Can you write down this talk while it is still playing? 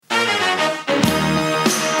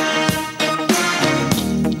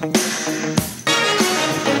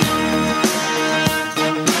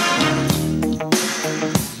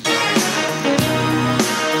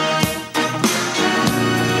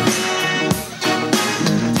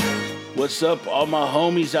What's up, all my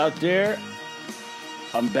homies out there?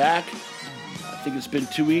 I'm back. I think it's been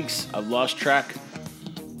 2 weeks. I've lost track.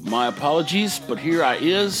 My apologies, but here I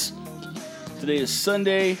is. Today is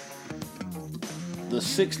Sunday, the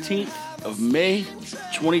 16th of May,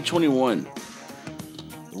 2021.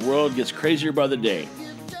 The world gets crazier by the day.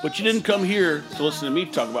 But you didn't come here to listen to me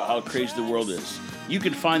talk about how crazy the world is. You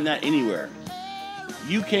can find that anywhere.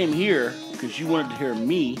 You came here because you wanted to hear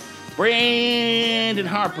me, Brandon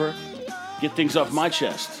Harper, get things off my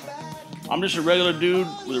chest. I'm just a regular dude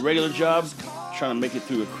with a regular job trying to make it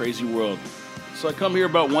through a crazy world. So I come here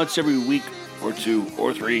about once every week or two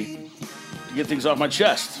or three to get things off my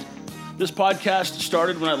chest. This podcast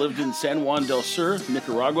started when I lived in San Juan del Sur,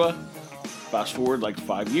 Nicaragua. Fast forward like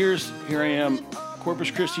 5 years. Here I am, Corpus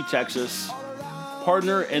Christi, Texas,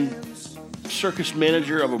 partner and circus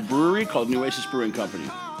manager of a brewery called New Oasis Brewing Company.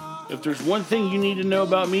 If there's one thing you need to know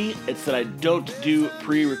about me, it's that I don't do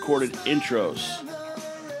pre-recorded intros.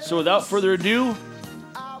 So without further ado,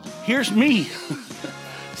 here's me.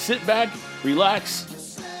 Sit back,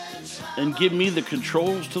 relax, and give me the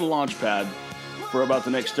controls to the launch pad for about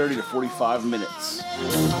the next 30 to 45 minutes.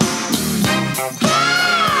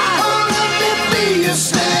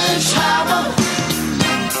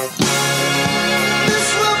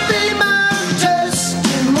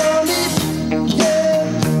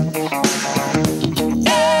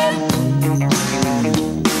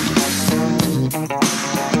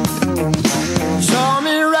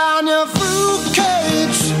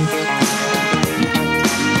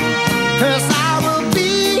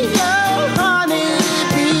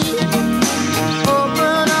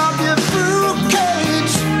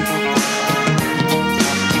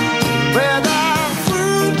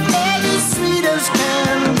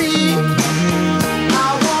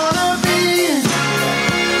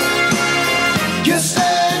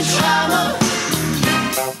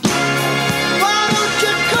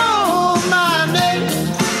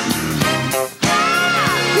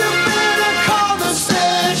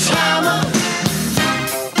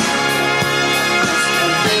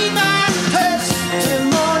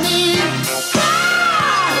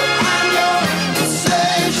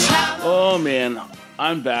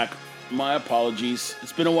 I'm back. My apologies.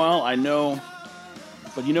 It's been a while, I know.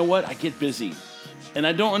 But you know what? I get busy. And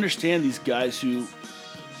I don't understand these guys who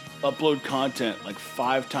upload content like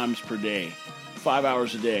 5 times per day, 5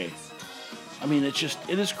 hours a day. I mean, it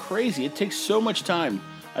is crazy. It takes so much time.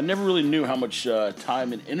 I never really knew how much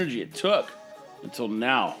time and energy it took until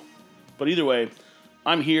now. But either way,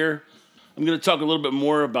 I'm here. I'm going to talk a little bit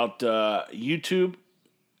more about YouTube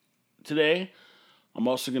today. I'm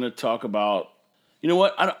also going to talk about, you know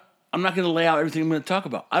what? I'm not going to lay out everything I'm going to talk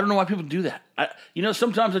about. I don't know why people do that.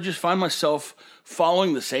 Sometimes I just find myself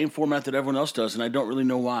following the same format that everyone else does, and I don't really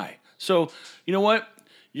know why. So, you know what?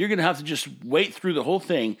 You're going to have to just wait through the whole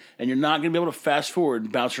thing, and you're not going to be able to fast forward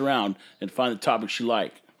and bounce around and find the topics you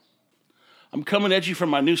like. I'm coming at you from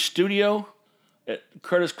my new studio at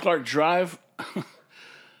Curtis Clark Drive.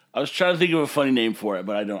 I was trying to think of a funny name for it,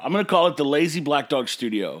 but I don't. I'm going to call it the Lazy Black Dog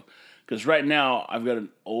Studio, because right now I've got an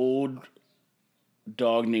old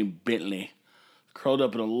dog named Bentley curled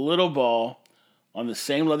up in a little ball on the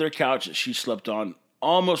same leather couch that she slept on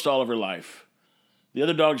almost all of her life. The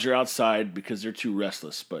other dogs are outside because they're too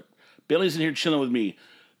restless, but Bentley's in here chilling with me.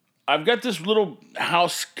 I've got this little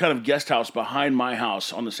house, kind of guest house behind my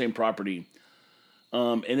house on the same property,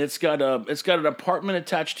 and it's got an apartment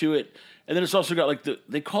attached to it, and then it's also got like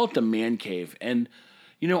they call it the man cave, and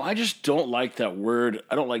I just don't like that word.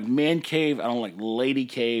 I don't like man cave. I don't like lady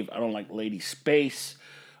cave. I don't like lady space.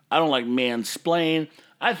 I don't like mansplain.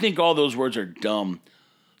 I think all those words are dumb.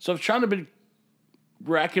 So I'm trying to be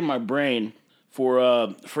racking my brain for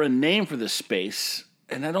a name for this space,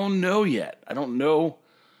 and I don't know yet. I don't know.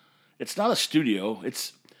 It's not a studio.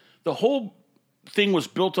 The whole thing was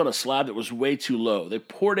built on a slab that was way too low. They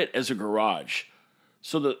poured it as a garage.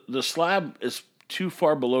 So the slab is too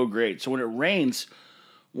far below grade. So when it rains,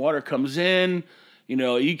 water comes in.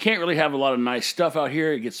 You can't really have a lot of nice stuff out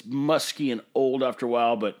here. It gets musky and old after a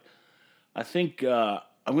while, but I think I'm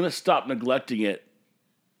going to stop neglecting it.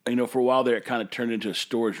 For a while there, it kind of turned into a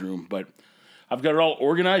storage room, but I've got it all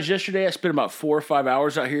organized yesterday. I spent about 4 or 5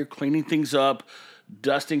 hours out here cleaning things up,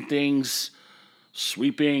 dusting things,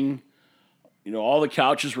 sweeping. All the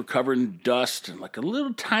couches were covered in dust and like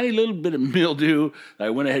a tiny little bit of mildew.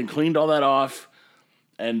 I went ahead and cleaned all that off.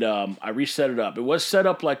 And I reset it up. It was set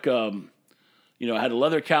up like, I had a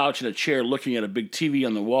leather couch and a chair looking at a big TV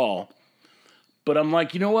on the wall. But I'm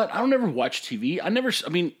like, you know what? I don't ever watch TV.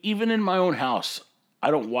 Even in my own house,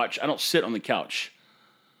 I don't sit on the couch.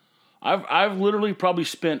 I've literally probably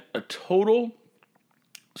spent a total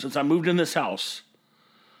since I moved in this house,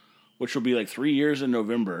 which will be like 3 years in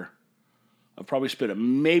November, I've probably spent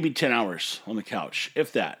maybe 10 hours on the couch,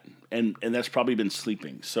 if that. And that's probably been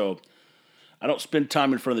sleeping. So I don't spend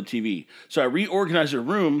time in front of the TV. So I reorganized a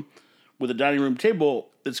room with a dining room table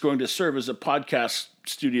that's going to serve as a podcast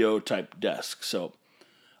studio type desk. So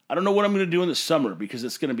I don't know what I'm going to do in the summer because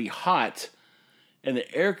it's going to be hot and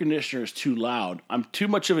the air conditioner is too loud. I'm too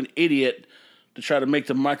much of an idiot to try to make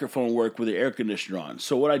the microphone work with the air conditioner on.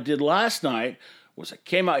 So what I did last night was I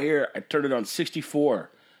came out here, I turned it on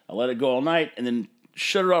 64. I let it go all night and then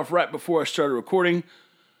shut it off right before I started recording.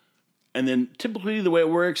 And then typically the way it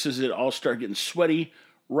works is it all start getting sweaty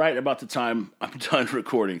right about the time I'm done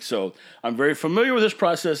recording. So I'm very familiar with this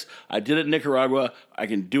process. I did it in Nicaragua. I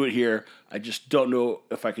can do it here. I just don't know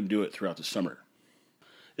if I can do it throughout the summer.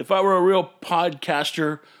 If I were a real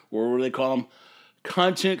podcaster, or what do they call them,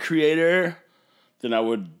 content creator, then I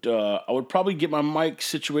would probably get my mic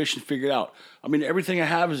situation figured out. I mean, everything I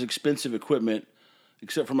have is expensive equipment,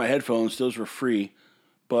 except for my headphones. Those were free.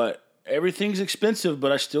 But everything's expensive,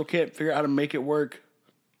 but I still can't figure out how to make it work.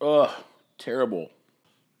 Ugh, terrible.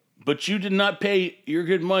 But you did not pay your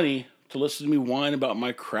good money to listen to me whine about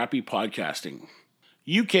my crappy podcasting.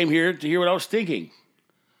 You came here to hear what I was thinking.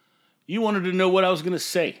 You wanted to know what I was going to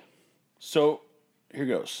say. So, here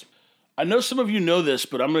goes. I know some of you know this,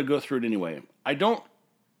 but I'm going to go through it anyway. I don't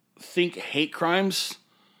think hate crimes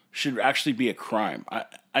should actually be a crime.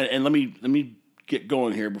 And let me get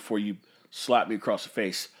going here before you slap me across the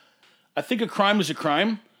face. I think a crime is a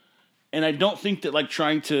crime, and I don't think that like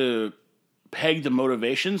trying to peg the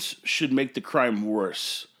motivations should make the crime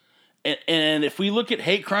worse. And if we look at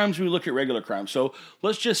hate crimes, we look at regular crimes. So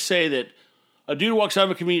let's just say that a dude walks out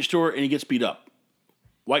of a convenience store and he gets beat up.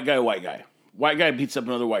 White guy. White guy beats up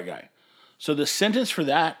another white guy. So the sentence for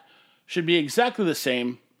that should be exactly the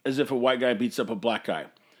same as if a white guy beats up a black guy.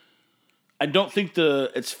 I don't think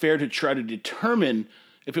it's fair to try to determine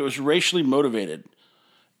if it was racially motivated.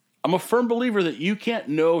 I'm a firm believer that you can't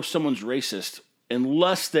know someone's racist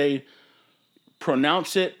unless they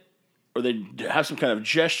pronounce it or they have some kind of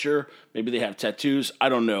gesture. Maybe they have tattoos. I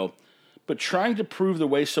don't know. But trying to prove the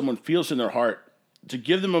way someone feels in their heart to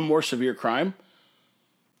give them a more severe crime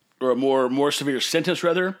or a more severe sentence,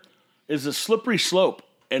 rather, is a slippery slope.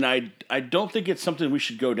 And I don't think it's something we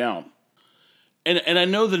should go down. And I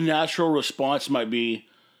know the natural response might be,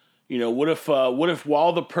 you know, what if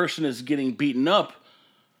while the person is getting beaten up,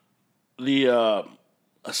 the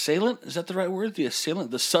assailant, is that the right word? The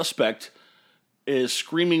assailant, the suspect, is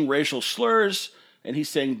screaming racial slurs and he's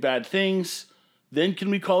saying bad things. Then can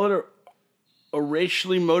we call it a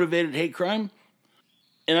racially motivated hate crime?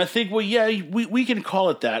 And I think, well, yeah, we can call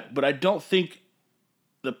it that, but I don't think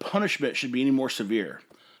the punishment should be any more severe.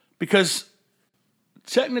 Because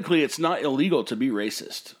technically it's not illegal to be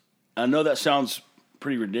racist. I know that sounds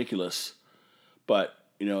pretty ridiculous, but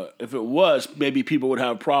you know, if it was, maybe people would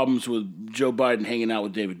have problems with Joe Biden hanging out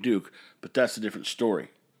with David Duke, but that's a different story.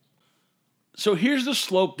 So here's the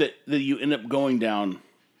slope that you end up going down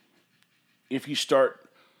if you start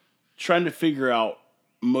trying to figure out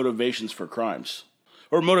motivations for crimes,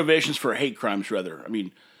 or motivations for hate crimes, rather. I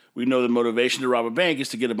mean, we know the motivation to rob a bank is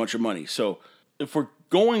to get a bunch of money. So if we're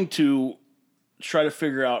going to try to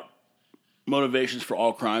figure out motivations for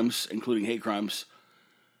all crimes, including hate crimes,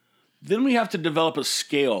 then we have to develop a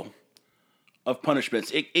scale of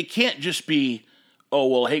punishments. It can't just be, oh,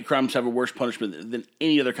 well, hate crimes have a worse punishment than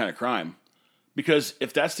any other kind of crime. Because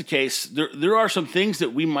if that's the case, there are some things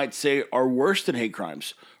that we might say are worse than hate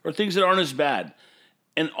crimes, or things that aren't as bad.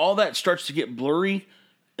 And all that starts to get blurry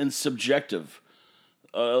and subjective.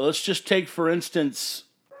 Let's just take, for instance,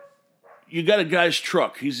 you got a guy's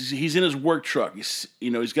truck. He's in his work truck. He's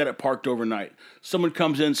got it parked overnight. Someone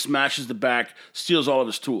comes in, smashes the back, steals all of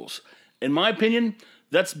his tools. In my opinion,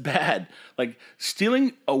 that's bad. Like,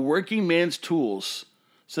 stealing a working man's tools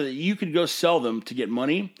so that you could go sell them to get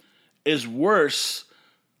money is worse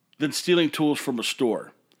than stealing tools from a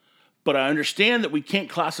store. But I understand that we can't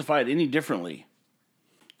classify it any differently.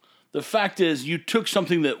 The fact is, you took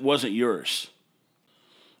something that wasn't yours.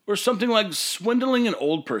 Or something like swindling an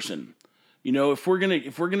old person. You know, if we're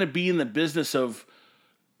gonna be in the business of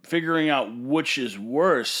figuring out which is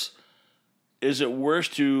worse, is it worse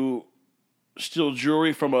to steal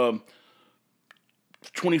jewelry from a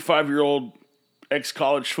 25-year-old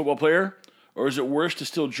ex-college football player? Or is it worse to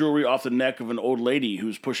steal jewelry off the neck of an old lady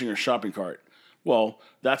who's pushing her shopping cart? Well,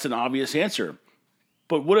 that's an obvious answer.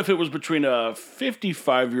 But what if it was between a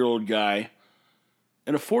 55-year-old guy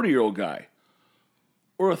and a 40-year-old guy?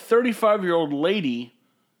 Or a 35-year-old lady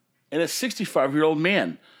and a 65-year-old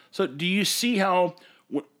man? So do you see how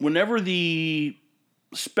whenever the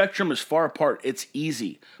spectrum is far apart, it's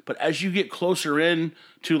easy. But as you get closer in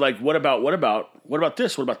to like, what about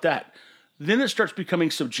this, what about that? Then it starts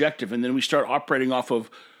becoming subjective, and then we start operating off of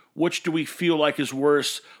which do we feel like is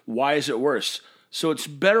worse, why is it worse? So it's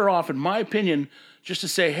better off, in my opinion, just to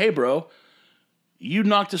say, hey, bro, you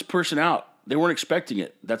knocked this person out. They weren't expecting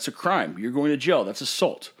it. That's a crime. You're going to jail. That's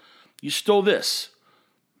assault. You stole this.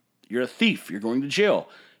 You're a thief. You're going to jail.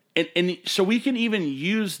 And so we can even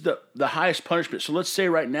use the highest punishment. So let's say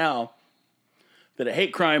right now that a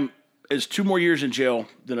hate crime is 2 more years in jail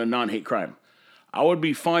than a non-hate crime. I would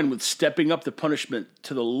be fine with stepping up the punishment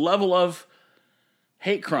to the level of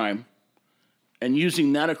hate crime and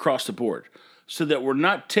using that across the board, so that we're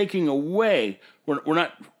not taking away, we're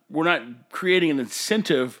not creating an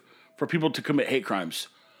incentive for people to commit hate crimes.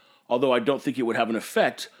 Although I don't think it would have an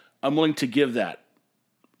effect, I'm willing to give that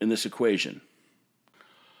in this equation.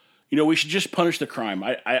 We should just punish the crime.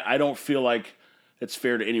 I don't feel like it's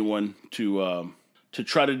fair to anyone to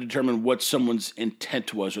try to determine what someone's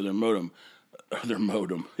intent was or their motive.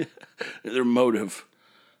 Their motive.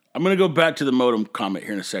 I'm going to go back to the modem comment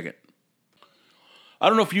here in a second. I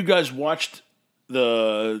don't know if you guys watched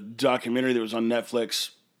the documentary that was on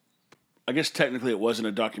Netflix. I guess technically it wasn't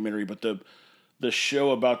a documentary, but the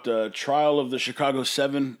show about the trial of the Chicago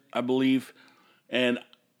 7, I believe. And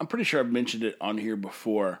I'm pretty sure I've mentioned it on here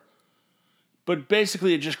before. But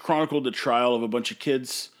basically it just chronicled the trial of a bunch of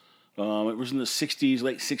kids. It was in the 60s,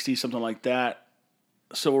 late 60s, something like that.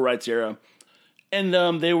 Civil rights era.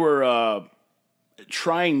 And they were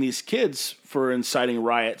trying these kids for inciting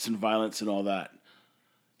riots and violence and all that.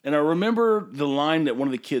 And I remember the line that one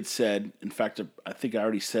of the kids said. In fact, I think I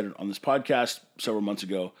already said it on this podcast several months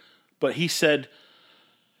ago. But he said,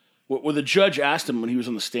 what the judge asked him when he was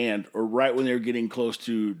on the stand, or right when they were getting close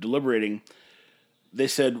to deliberating, they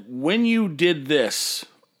said, when you did this,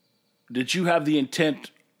 did you have the intent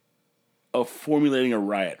of formulating a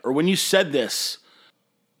riot? Or when you said this,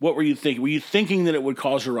 what were you thinking? Were you thinking that it would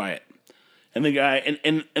cause a riot? And the guy,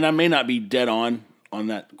 and I may not be dead on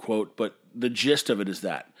that quote, but the gist of it is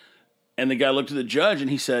that. And the guy looked at the judge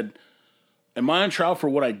and he said, am I on trial for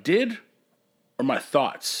what I did or my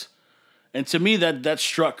thoughts? And to me, that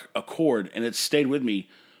struck a chord, and it stayed with me.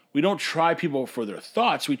 We don't try people for their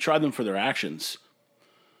thoughts. We try them for their actions.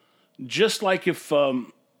 Just like if a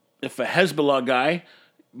Hezbollah guy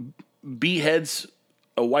beheads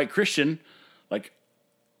a white Christian, like,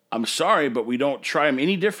 I'm sorry, but we don't try him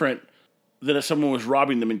any different than if someone was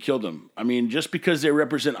robbing them and killed them. I mean, just because they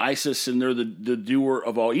represent ISIS and they're the doer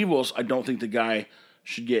of all evils, I don't think the guy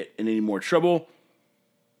should get in any more trouble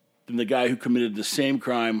than the guy who committed the same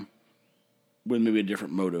crime with maybe a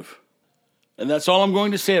different motive. And that's all I'm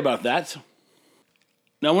going to say about that.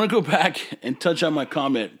 Now, I want to go back and touch on my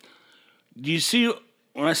comment. Do you see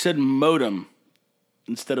when I said modem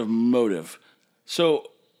instead of motive?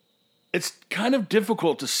 So it's kind of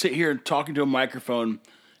difficult to sit here and talk into a microphone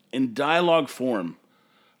in dialogue form.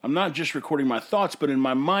 I'm not just recording my thoughts, but in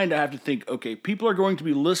my mind I have to think, okay, people are going to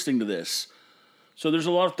be listening to this. So there's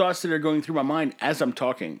a lot of thoughts that are going through my mind as I'm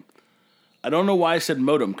talking. I don't know why I said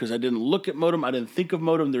modem, because I didn't look at modem. I didn't think of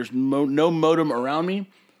modem. There's no modem around me.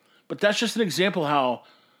 But that's just an example how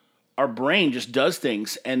our brain just does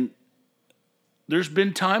things. And there's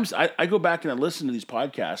been times I go back and I listen to these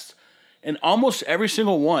podcasts, and almost every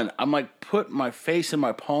single one, I'm like, put my face in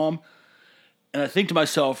my palm, and I think to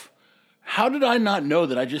myself, how did I not know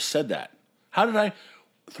that I just said that?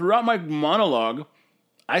 Throughout my monologue,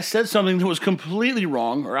 I said something that was completely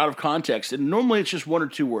wrong or out of context, and normally it's just 1 or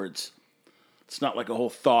 2 words. It's not like a whole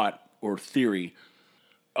thought or theory.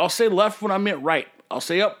 I'll say left when I meant right. I'll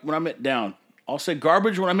say up when I meant down. I'll say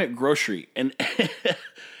garbage when I meant grocery. And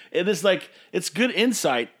it is like, it's good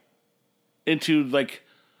insight into like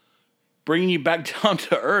bringing you back down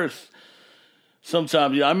to earth.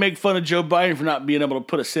 Sometimes, I make fun of Joe Biden for not being able to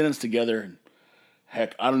put a sentence together.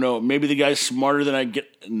 Heck, I don't know. Maybe the guy's smarter than I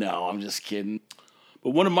get. No, I'm just kidding.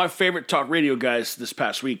 But one of my favorite talk radio guys this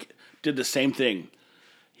past week did the same thing.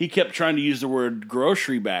 He kept trying to use the word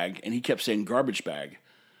grocery bag, and he kept saying garbage bag.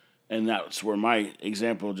 And that's where my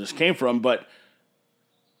example just came from. But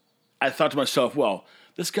I thought to myself, well,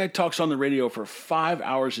 this guy talks on the radio for 5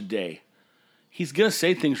 hours a day. He's going to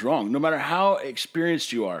say things wrong, no matter how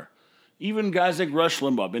experienced you are. Even guys like Rush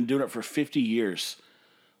Limbaugh, been doing it for 50 years.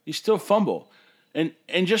 You still fumble. And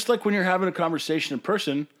just like when you're having a conversation in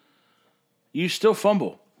person, you still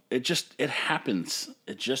fumble. It happens.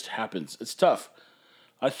 It just happens. It's tough.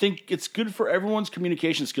 I think it's good for everyone's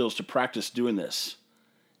communication skills to practice doing this.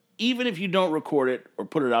 Even if you don't record it or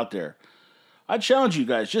put it out there. I challenge you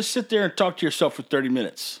guys, just sit there and talk to yourself for 30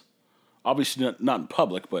 minutes. Obviously not in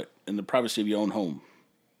public, but in the privacy of your own home.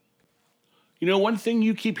 One thing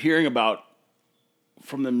you keep hearing about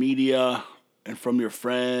from the media and from your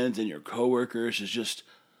friends and your coworkers is just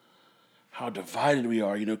how divided we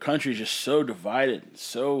are. Country is just so divided,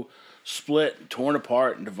 so split, torn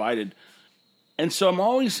apart, and divided. And so I'm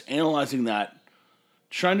always analyzing that,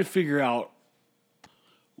 trying to figure out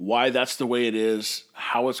why that's the way it is,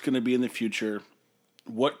 how it's going to be in the future,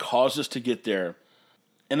 what caused us to get there.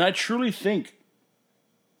 And I truly think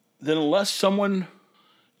that unless someone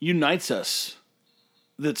unites us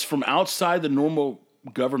that's from outside the normal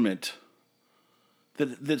government,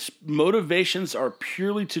 that's motivations are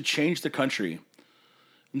purely to change the country,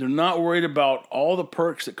 and they're not worried about all the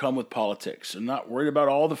perks that come with politics. They're not worried about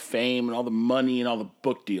all the fame and all the money and all the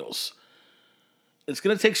book deals. It's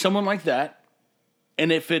going to take someone like that.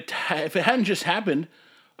 And if it hadn't just happened,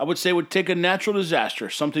 I would say it would take a natural disaster,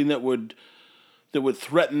 something that would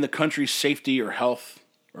threaten the country's safety or health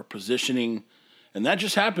or positioning. And that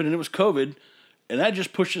just happened, and it was COVID, and that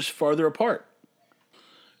just pushed us farther apart.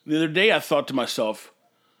 The other day I thought to myself,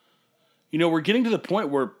 we're getting to the point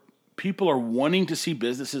where people are wanting to see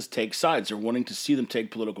businesses take sides. They're wanting to see them take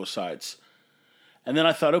political sides. And then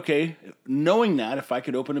I thought, okay, knowing that, if I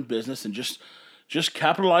could open a business and just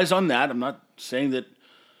capitalize on that, I'm not saying that,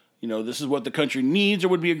 this is what the country needs or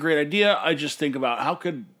would be a great idea. I just think about how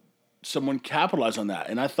could someone capitalize on that.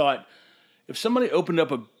 And I thought, if somebody opened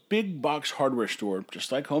up a big box hardware store,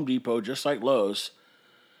 just like Home Depot, just like Lowe's,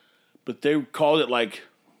 but they called it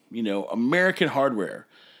American hardware,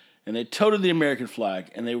 and they toted the American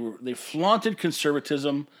flag, and they flaunted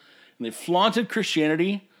conservatism, and they flaunted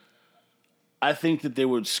Christianity, I think that they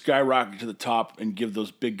would skyrocket to the top and give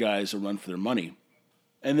those big guys a run for their money.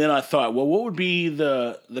 And then I thought, well, what would be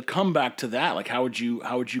the comeback to that? Like, how would you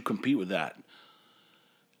compete with that?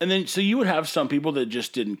 And then, so you would have some people that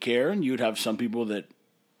just didn't care, and you would have some people that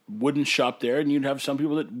wouldn't shop there, and you'd have some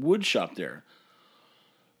people that would shop there.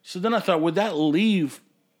 So then I thought, would that lead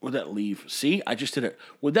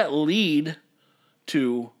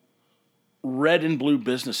to red and blue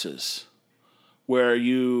businesses where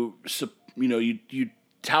you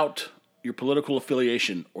tout your political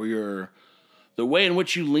affiliation or the way in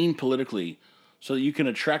which you lean politically so that you can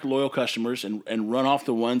attract loyal customers and run off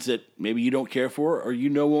the ones that maybe you don't care for or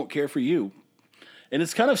won't care for you. And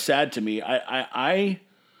it's kind of sad to me. I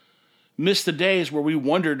miss the days where we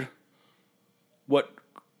wondered what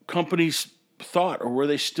companies thought or where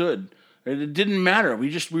they stood. It didn't matter.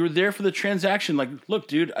 We were there for the transaction. Like, look,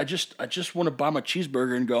 dude, I just want to buy my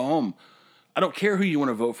cheeseburger and go home. I don't care who you want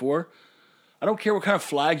to vote for. I don't care what kind of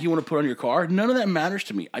flag you want to put on your car. None of that matters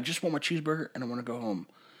to me. I just want my cheeseburger and I want to go home.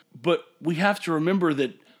 But we have to remember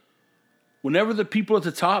that whenever the people at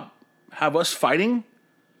the top have us fighting,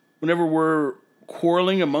 whenever we're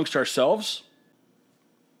quarreling amongst ourselves,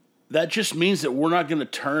 that just means that we're not going to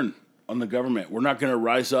turn on the government. We're not going to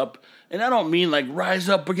rise up. And I don't mean like rise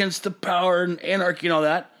up against the power and anarchy and all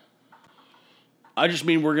that. I just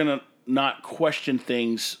mean we're going to not question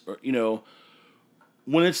things.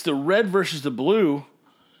 When it's the red versus the blue,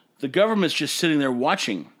 the government's just sitting there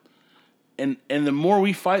watching. And the more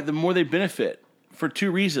we fight, the more they benefit for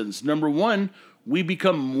two reasons. Number one, we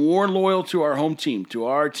become more loyal to our home team, to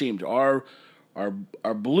our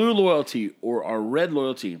blue loyalty or our red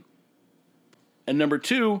loyalty. And number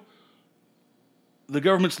two, the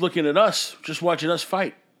government's looking at us, just watching us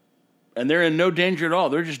fight. And they're in no danger at all.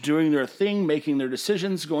 They're just doing their thing, making their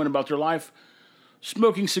decisions, going about their life,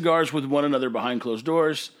 smoking cigars with one another behind closed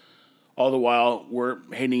doors. All the while, we're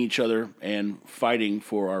hating each other and fighting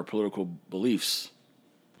for our political beliefs.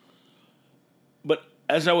 But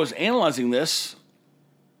as I was analyzing this,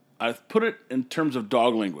 I've put it in terms of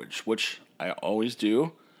dog language, which I always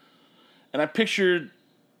do. And I pictured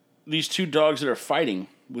these two dogs that are fighting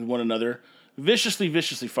with one another,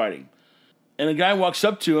 viciously fighting. And a guy walks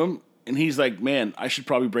up to him, and he's like, man, I should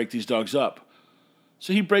probably break these dogs up.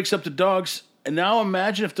 So he breaks up the dogs, and now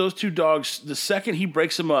imagine if those two dogs, the second he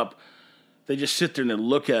breaks them up, they just sit there and they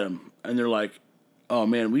look at him, and they're like, oh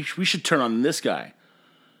man, we should turn on this guy.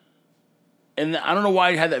 And I don't know why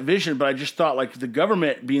I had that vision, but I just thought like the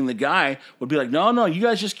government being the guy would be like, no, you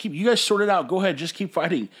guys sort it out. Go ahead, just keep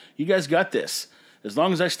fighting. You guys got this. As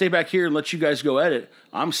long as I stay back here and let you guys go at it,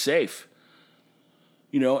 I'm safe.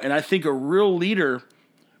 And I think a real leader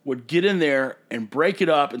would get in there and break it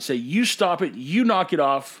up and say, you stop it, you knock it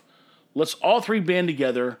off. Let's all three band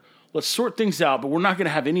together. Let's sort things out, but we're not going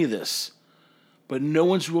to have any of this. But no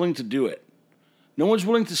one's willing to do it. No one's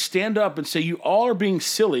willing to stand up and say, you all are being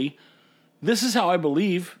silly. This is how I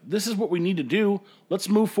believe. This is what we need to do. Let's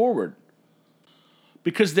move forward.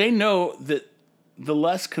 Because they know that the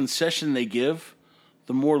less concession they give,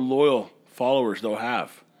 the more loyal followers they'll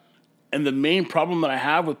have. And the main problem that I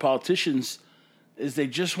have with politicians is they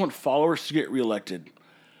just want followers to get reelected.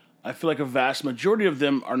 I feel like a vast majority of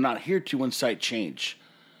them are not here to incite change.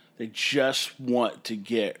 They just want to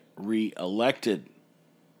get reelected.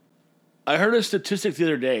 I heard a statistic the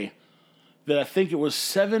other day that I think it was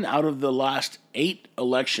 7 out of the last 8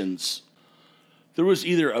 elections, there was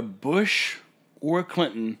either a Bush or a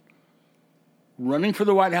Clinton running for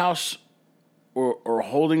the White House or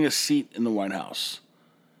holding a seat in the White House.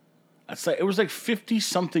 It was like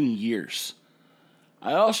 50-something years.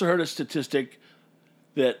 I also heard a statistic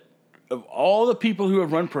that of all the people who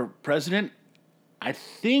have run for president, I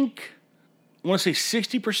want to say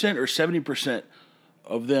 60% or 70%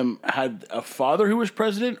 of them had a father who was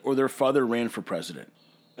president or their father ran for president.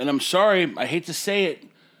 And I'm sorry, I hate to say it,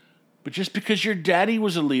 but just because your daddy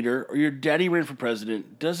was a leader or your daddy ran for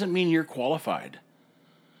president doesn't mean you're qualified.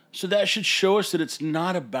 So that should show us that it's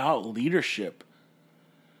not about leadership.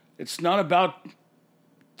 It's not about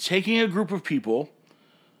taking a group of people,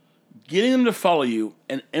 getting them to follow you,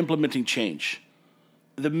 and implementing change.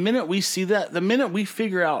 The minute we see that, the minute we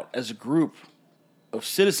figure out as a group of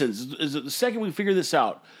citizens, is the second we figure this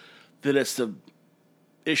out, that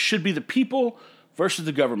it should be the people versus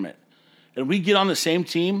the government. And we get on the same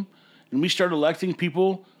team and we start electing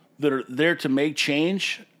people that are there to make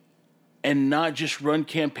change and not just run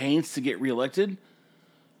campaigns to get reelected,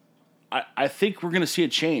 I think we're going to see a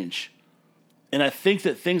change. And I think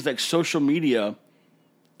that things like social media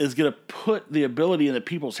is going to put the ability in the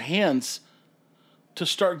people's hands to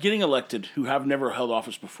start getting elected who have never held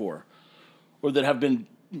office before or that have been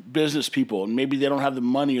business people and maybe they don't have the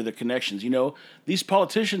money or the connections. You know, these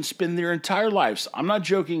politicians spend their entire lives, I'm not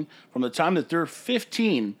joking, from the time that they're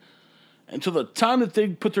 15 until the time that they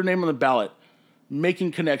put their name on the ballot,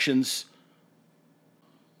 making connections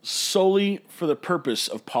solely for the purpose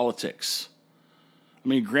of politics. I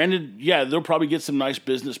mean, granted, yeah, they'll probably get some nice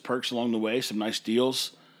business perks along the way, some nice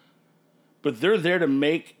deals, but they're there to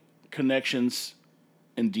make connections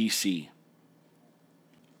in D.C.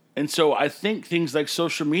 And so I think things like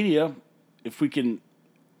social media, if we can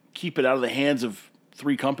keep it out of the hands of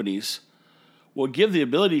 3 companies, will give the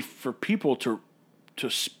ability for people to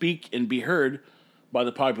speak and be heard by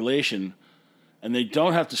the population. And they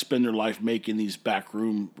don't have to spend their life making these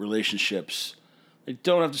backroom relationships. They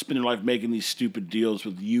don't have to spend their life making these stupid deals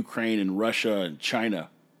with Ukraine and Russia and China.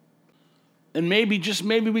 And maybe, just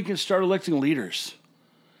maybe, we can start electing leaders.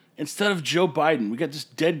 Instead of Joe Biden, we got this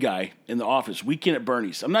dead guy in the office, Weekend at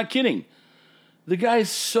Bernie's. I'm not kidding. The guy is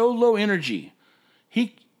so low energy.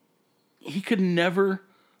 He could never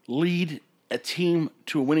lead a team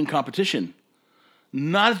to a winning competition.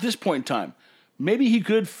 Not at this point in time. Maybe he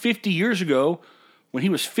could 50 years ago when he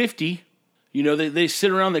was 50. You know, they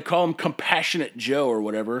sit around, they call him Compassionate Joe or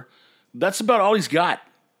whatever. That's about all he's got.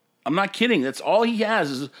 I'm not kidding. That's all he has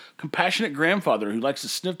is a compassionate grandfather who likes to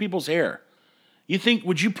sniff people's hair. You think,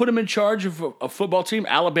 would you put him in charge of a football team,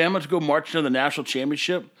 Alabama, to go march into the national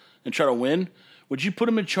championship and try to win? Would you put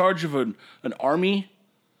him in charge of an army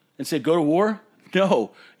and say, go to war?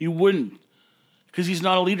 No, you wouldn't. Because he's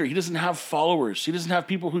not a leader. He doesn't have followers. He doesn't have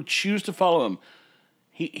people who choose to follow him.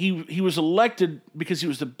 He was elected because he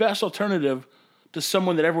was the best alternative to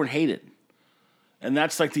someone that everyone hated. And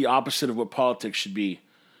that's like the opposite of what politics should be.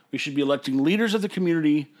 We should be electing leaders of the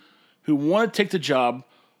community who want to take the job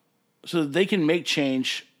so that they can make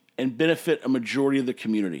change and benefit a majority of the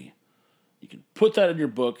community. You can put that in your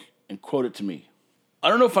book and quote it to me. I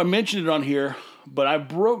don't know if I mentioned it on here, but I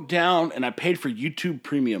broke down and I paid for YouTube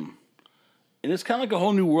Premium. And it's kind of like a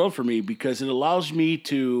whole new world for me because it allows me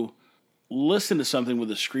to listen to something with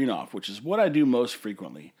the screen off, which is what I do most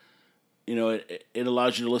frequently. You know, it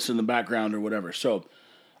allows you to listen in the background or whatever. So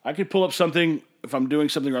I could pull up something if I'm doing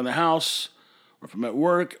something around the house or if I'm at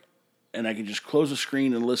work, and I can just close the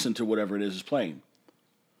screen and listen to whatever it is playing.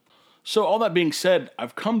 So all that being said,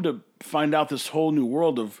 I've come to find out this whole new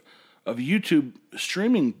world of YouTube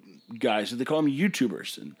streaming guys. They call them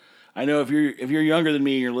YouTubers. And I know if you're younger than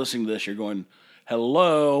me and you're listening to this, you're going,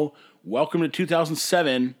 hello, welcome to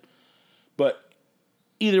 2007. But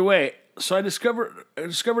either way, so I discovered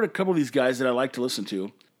a couple of these guys that I like to listen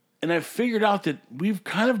to. And I figured out that we've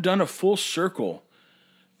kind of done a full circle.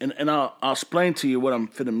 And I'll explain to you what I'm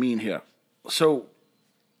finna mean here. So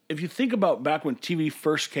if you think about back when TV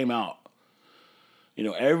first came out, you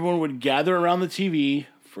know, everyone would gather around the TV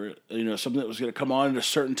for, you know, something that was going to come on at a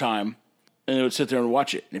certain time, and they would sit there and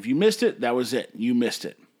watch it. And if you missed it, that was it. You missed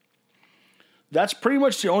it. That's pretty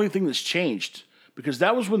much the only thing that's changed, because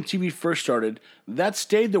that was when TV first started. That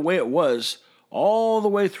stayed the way it was all the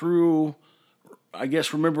way through, I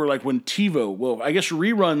guess, remember like when TiVo, well, I guess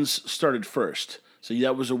reruns started first. So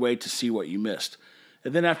that was a way to see what you missed.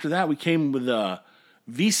 And then after that, we came with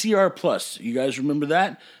VCR Plus. You guys remember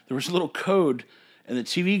that? There was a little code in the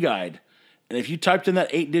TV guide. And if you typed in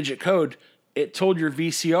that 8-digit code, it told your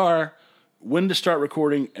VCR when to start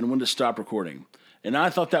recording and when to stop recording. And I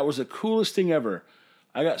thought that was the coolest thing ever.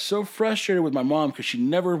 I got so frustrated with my mom because she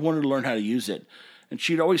never wanted to learn how to use it. And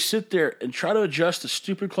she'd always sit there and try to adjust the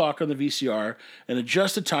stupid clock on the VCR and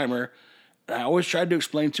adjust the timer. And I always tried to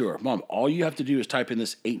explain to her, Mom, all you have to do is type in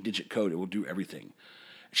this 8-digit code. It will do everything.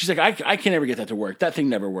 She's like, I can't ever get that to work. That thing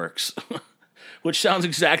never works. Which sounds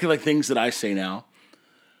exactly like things that I say now.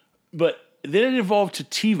 But then it evolved to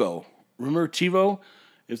TiVo. Remember TiVo?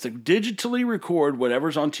 It's like digitally record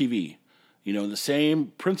whatever's on TV. You know, the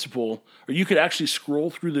same principle. Or you could actually scroll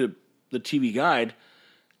through the TV guide,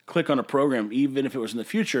 click on a program, even if it was in the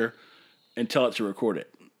future, and tell it to record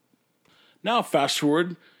it. Now, fast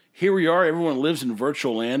forward. Here we are. Everyone lives in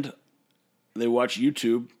virtual land. They watch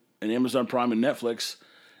YouTube and Amazon Prime and Netflix.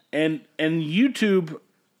 And YouTube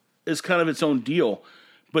is kind of its own deal.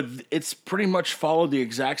 But it's pretty much followed the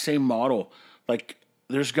exact same model. Like,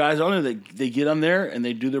 there's guys on there that they get on there and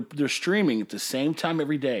they do their streaming at the same time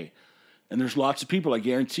every day. And there's lots of people, I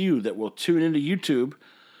guarantee you, that will tune into YouTube,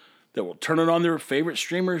 that will turn it on their favorite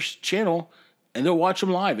streamer's channel, and they'll watch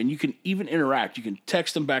them live. And you can even interact. You can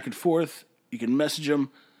text them back and forth. You can message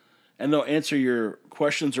them, and they'll answer your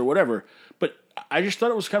questions or whatever. But I just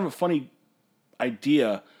thought it was kind of a funny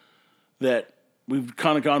idea that we've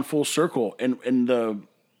kind of gone full circle. And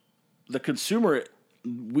the consumer,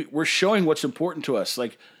 we're showing what's important to us.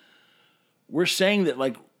 Like, we're saying that,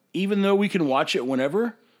 like, even though we can watch it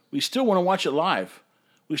whenever, we still want to watch it live.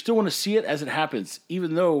 We still want to see it as it happens,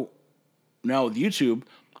 even though now with YouTube,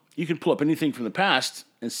 you can pull up anything from the past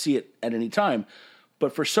and see it at any time.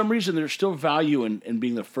 But for some reason, there's still value in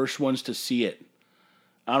being the first ones to see it.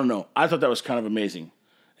 I don't know. I thought that was kind of amazing.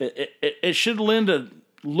 It should lend a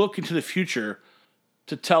look into the future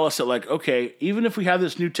to tell us that, like, okay, even if we have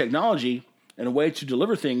this new technology and a way to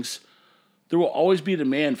deliver things, there will always be a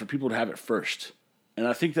demand for people to have it first. And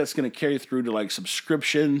I think that's going to carry through to, like,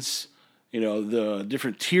 subscriptions, you know, the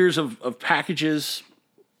different tiers of packages.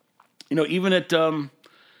 You know, even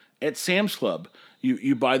at Sam's Club,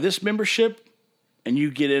 you buy this membership and you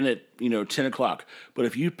get in at, 10 o'clock. But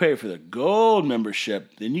if you pay for the gold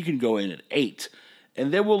membership, then you can go in at 8.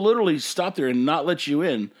 And they will literally stop there and not let you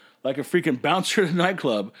in like a freaking bouncer at a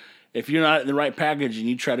nightclub if you're not in the right package and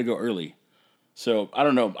you try to go early. So, I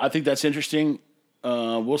don't know. I think that's interesting.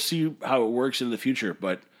 We'll see how it works in the future.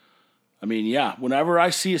 But, I mean, yeah, whenever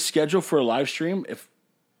I see a schedule for a live stream,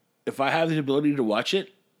 if I have the ability to watch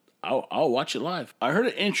it, I'll watch it live. I heard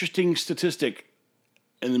an interesting statistic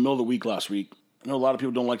in the middle of the week last week. I know a lot of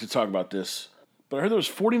people don't like to talk about this, but I heard there was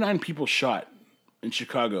 49 people shot in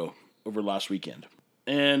Chicago over last weekend.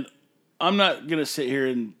 And I'm not going to sit here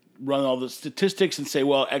and run all the statistics and say,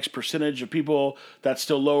 well, X percentage of people, that's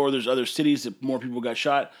still lower. There's other cities that more people got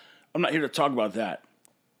shot. I'm not here to talk about that.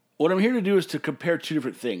 What I'm here to do is to compare two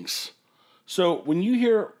different things. So when you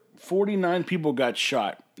hear 49 people got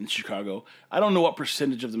shot in Chicago, I don't know what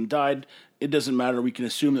percentage of them died. It doesn't matter. We can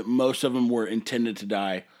assume that most of them were intended to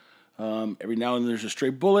die. Every now and then there's a stray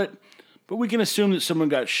bullet, but we can assume that someone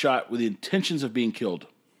got shot with the intentions of being killed.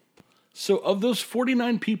 So of those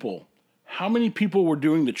 49 people, how many people were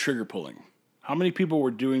doing the trigger pulling? How many people were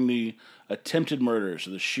doing the attempted murders or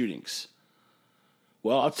the shootings?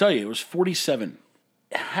 Well, I'll tell you, it was 47.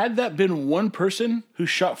 Had that been one person who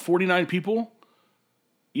shot 49 people,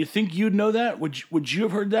 you think you'd know that? Would you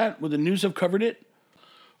have heard that? Would the news have covered it?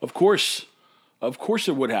 Of course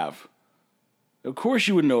it would have. Of course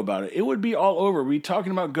you would know about it. It would be all over. We'd be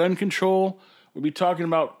talking about gun control. We'd be talking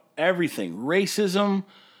about everything. Racism,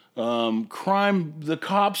 crime, the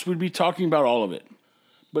cops. We'd be talking about all of it.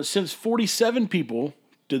 But since 47 people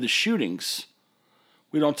did the shootings,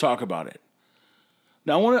 we don't talk about it.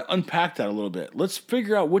 Now, I want to unpack that a little bit. Let's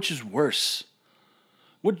figure out which is worse.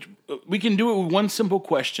 We can do it with one simple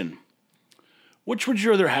question. Which would you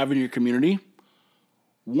rather have in your community?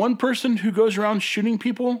 One person who goes around shooting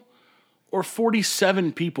people, or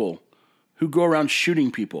 47 people who go around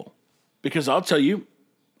shooting people? Because I'll tell you,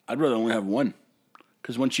 I'd rather only have one.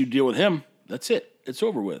 Because once you deal with him, that's it. It's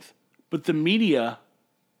over with. But the media,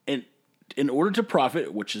 in order to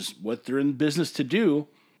profit, which is what they're in business to do,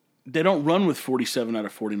 they don't run with 47 out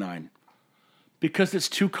of 49. Because it's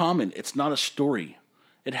too common. It's not a story.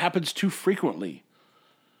 It happens too frequently.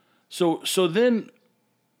 So then,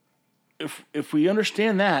 if we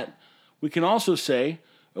understand that, we can also say,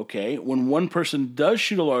 okay, when one person does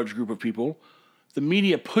shoot a large group of people, the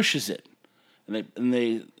media pushes it, and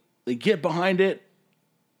they get behind it,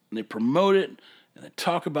 and they promote it, and they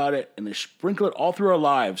talk about it, and they sprinkle it all through our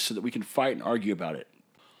lives so that we can fight and argue about it.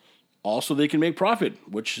 Also, they can make profit,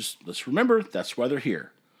 which is, let's remember, that's why they're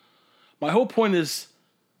here. My whole point is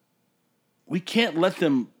we can't let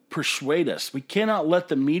them persuade us. We cannot let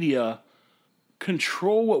the media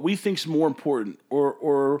control what we think is more important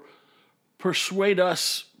or persuade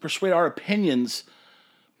our opinions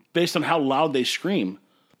based on how loud they scream.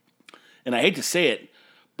 And I hate to say it,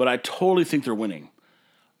 but I totally think they're winning.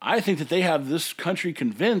 I think that they have this country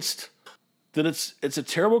convinced that it's a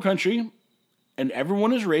terrible country and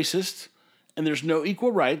everyone is racist and there's no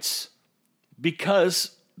equal rights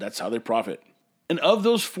because that's how they profit. And of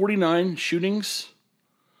those 49 shootings,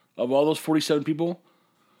 of all those 47 people,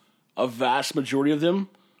 a vast majority of them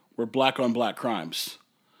were black on black crimes.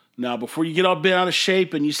 Now, before you get all bent out of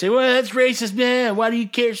shape and you say, well, that's racist, man, why do you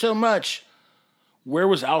care so much? Where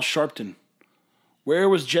was Al Sharpton? Where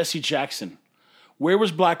was Jesse Jackson? Where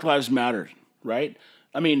was Black Lives Matter, right?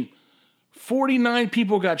 I mean, 49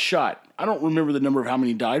 people got shot. I don't remember the number of how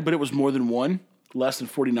many died, but it was more than one, less than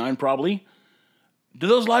 49 probably. Do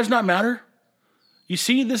those lives not matter? You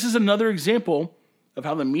see, this is another example of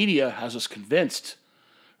how the media has us convinced.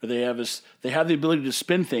 They have the ability to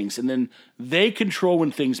spin things, and then they control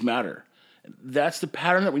when things matter. That's the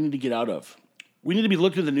pattern that we need to get out of. We need to be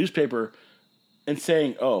looking at the newspaper and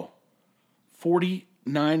saying,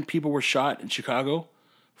 49 people were shot in Chicago,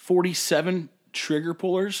 47 trigger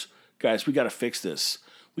pullers. Guys, we got to fix this.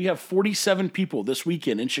 We have 47 people this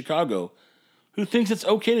weekend in Chicago who thinks it's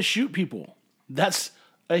okay to shoot people. That's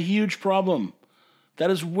a huge problem. That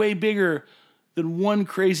is way bigger than one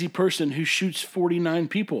crazy person who shoots 49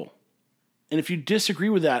 people. And if you disagree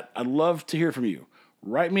with that, I'd love to hear from you.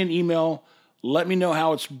 Write me an email. Let me know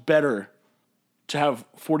how it's better to have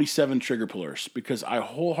 47 trigger pullers, because I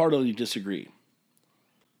wholeheartedly disagree.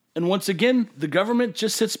 And once again, the government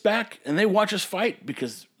just sits back and they watch us fight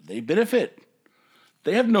because they benefit.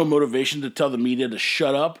 They have no motivation to tell the media to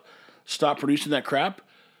shut up, stop producing that crap,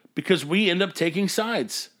 because we end up taking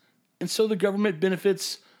sides. And so the government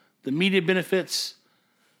benefits, the media benefits,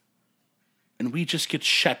 and we just get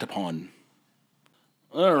shat upon.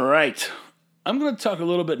 All right. I'm going to talk a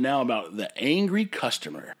little bit now about the angry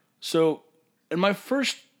customer. So, in my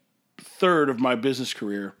first third of my business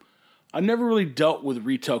career, I never really dealt with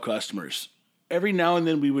retail customers. Every now and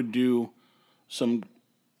then we would do some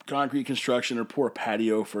concrete construction or pour a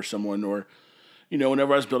patio for someone, or,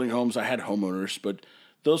 whenever I was building homes, I had homeowners, but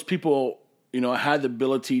those people, I had the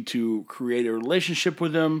ability to create a relationship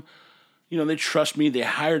with them. They trust me, they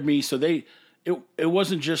hired me, so it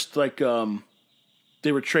wasn't just like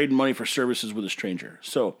they were trading money for services with a stranger.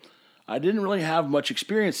 So I didn't really have much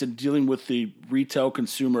experience in dealing with the retail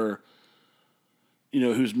consumer,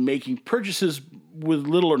 who's making purchases with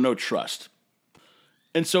little or no trust.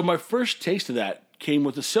 And so my first taste of that came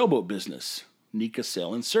with the sailboat business,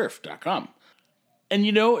 NikaSailAndSurf.com. And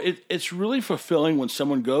it's really fulfilling when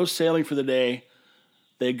someone goes sailing for the day,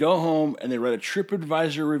 they go home and they write a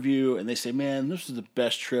TripAdvisor review and they say, man, this was the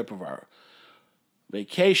best trip of our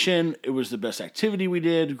vacation. It was the best activity we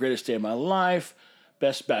did, greatest day of my life,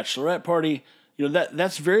 best bachelorette party.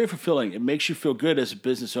 That's very fulfilling. It makes you feel good as a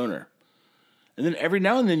business owner. And then every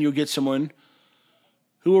now and then you'll get someone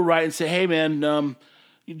who will write and say, hey man,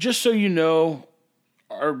 just so you know,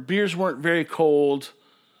 our beers weren't very cold.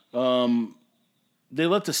 They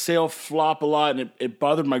let the sail flop a lot, and it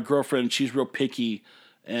bothered my girlfriend. She's real picky.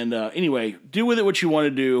 And anyway, do with it what you want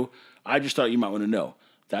to do. I just thought you might want to know.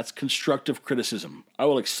 That's constructive criticism. I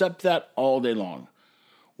will accept that all day long.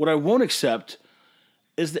 What I won't accept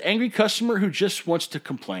is the angry customer who just wants to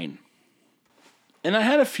complain. And I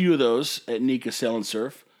had a few of those at Nika Sail and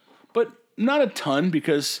Surf, but not a ton,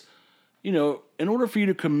 because, in order for you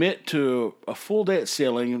to commit to a full day at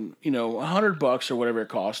sailing, $100 or whatever it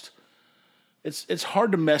cost, it's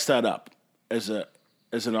hard to mess that up as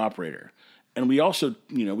an operator. And we also,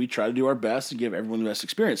 we try to do our best and give everyone the best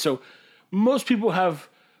experience. So most people have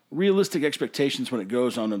realistic expectations when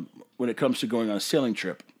it comes to going on a sailing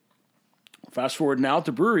trip. Fast forward now at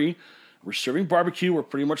the brewery, we're serving barbecue. We're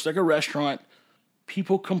pretty much like a restaurant.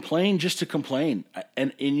 People complain just to complain,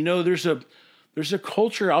 and there's a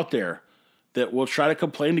culture out there that will try to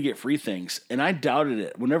complain to get free things, and I doubted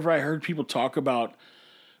it. Whenever I heard people talk about,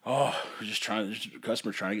 there's a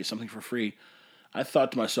customer trying to get something for free, I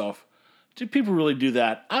thought to myself, do people really do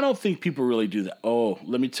that? I don't think people really do that. Oh,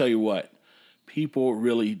 let me tell you what, people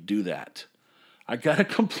really do that. I got a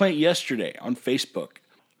complaint yesterday on Facebook.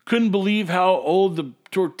 Couldn't believe how old the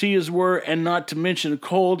tortillas were, and not to mention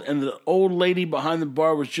cold, and the old lady behind the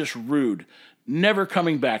bar was just rude. Never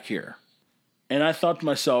coming back here. And I thought to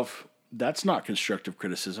myself, that's not constructive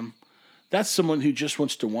criticism. That's someone who just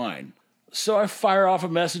wants to whine. So I fire off a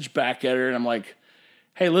message back at her, and I'm like,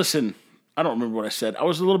 hey, listen, I don't remember what I said. I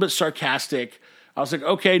was a little bit sarcastic. I was like,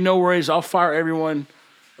 okay, no worries. I'll fire everyone.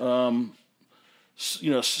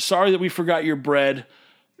 Sorry that we forgot your bread.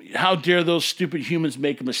 How dare those stupid humans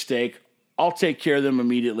make a mistake? I'll take care of them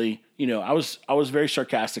immediately. I was very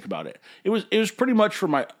sarcastic about it. It was pretty much for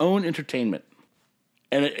my own entertainment.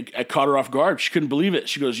 And I caught her off guard. She couldn't believe it.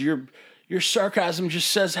 She goes, your sarcasm just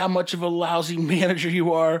says how much of a lousy manager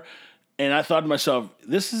you are. And I thought to myself,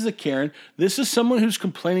 this is a Karen. This is someone who's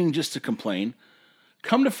complaining just to complain.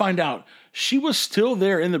 Come to find out, she was still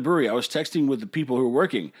there in the brewery. I was texting with the people who were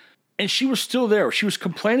working, and she was still there. She was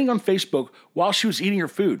complaining on Facebook while she was eating her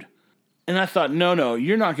food. And I thought, no,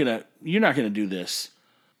 you're not gonna do this.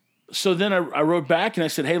 So then I wrote back and I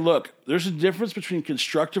said, hey, look, there's a difference between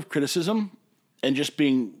constructive criticism and just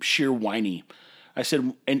being sheer whiny. I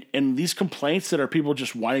said, and these complaints that are people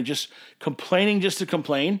just whining, just complaining just to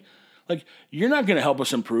complain, like, you're not going to help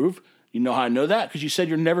us improve. You know how I know that? Because you said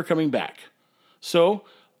you're never coming back. So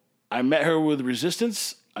I met her with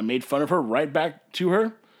resistance. I made fun of her right back to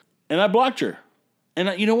her, and I blocked her.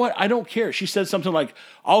 And you know what? I don't care. She said something like,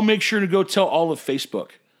 I'll make sure to go tell all of Facebook.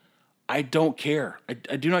 I don't care. I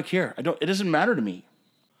do not care. It doesn't matter to me.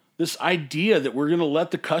 This idea that we're going to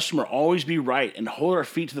let the customer always be right and hold our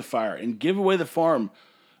feet to the fire and give away the farm.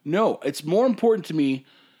 No, it's more important to me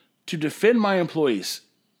to defend my employees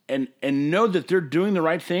and know that they're doing the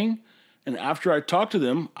right thing. And after I talked to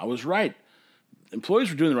them, I was right. Employees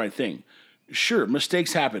were doing the right thing. Sure,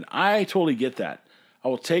 mistakes happen. I totally get that. I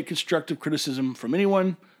will take constructive criticism from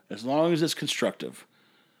anyone as long as it's constructive.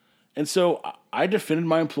 And so I defended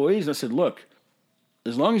my employees. And I said, look,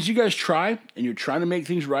 as long as you guys try and you're trying to make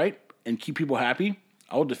things right and keep people happy,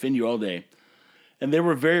 I will defend you all day. And they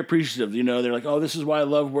were very appreciative. They're like, oh, this is why I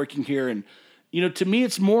love working here. And, to me,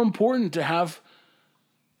 it's more important to have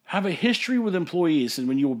a history with employees, and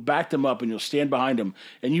when you will back them up and you'll stand behind them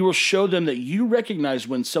and you will show them that you recognize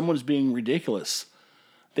when someone's being ridiculous.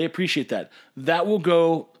 They appreciate that. That will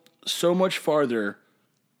go so much farther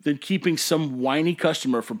than keeping some whiny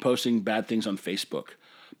customer from posting bad things on Facebook.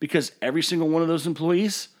 Because every single one of those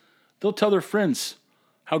employees, they'll tell their friends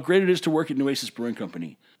how great it is to work at Nueces Brewing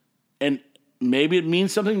Company. And maybe it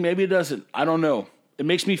means something, maybe it doesn't. I don't know. It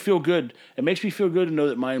makes me feel good. It makes me feel good to know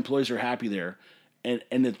that my employees are happy there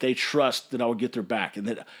and that they trust that I will get their back and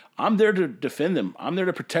that I'm there to defend them. I'm there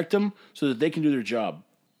to protect them so that they can do their job.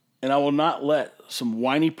 And I will not let some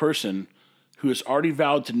whiny person who has already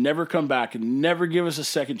vowed to never come back and never give us a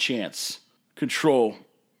second chance control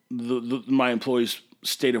my employees'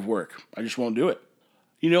 state of work. I just won't do it.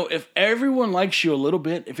 If everyone likes you a little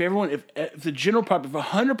bit, if the general population, if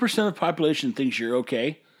 100% of the population thinks you're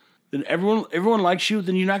okay, then everyone likes you,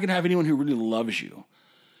 then you're not going to have anyone who really loves you.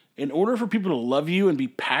 In order for people to love you and be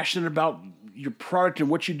passionate about your product and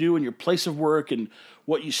what you do and your place of work and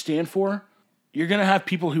what you stand for, you're going to have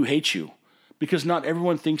people who hate you because not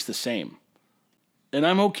everyone thinks the same. And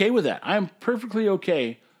I'm okay with that. I'm perfectly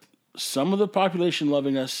okay. Some of the population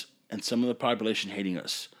loving us and some of the population hating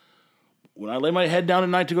us. When I lay my head down at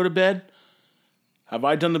night to go to bed, have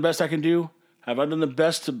I done the best I can do? Have I done the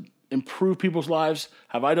best to improve people's lives?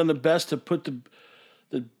 Have I done the best to put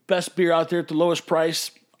the best beer out there at the lowest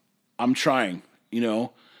price? I'm trying,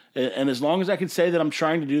 And as long as I can say that I'm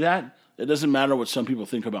trying to do that, it doesn't matter what some people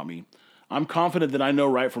think about me. I'm confident that I know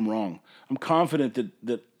right from wrong. I'm confident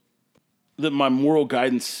that my moral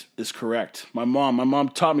guidance is correct. My mom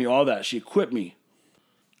taught me all that. She equipped me.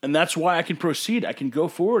 And that's why I can proceed. I can go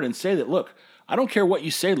forward and say that, look, I don't care what you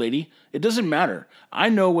say, lady. It doesn't matter. I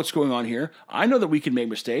know what's going on here. I know that we can make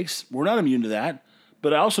mistakes. We're not immune to that.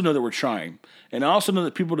 But I also know that we're trying. And I also know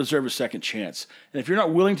that people deserve a second chance. And if you're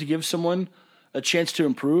not willing to give someone a chance to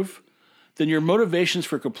improve, then your motivations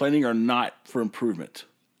for complaining are not for improvement.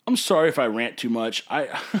 I'm sorry if I rant too much. I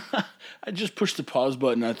just pushed the pause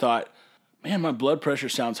button and I thought, man, my blood pressure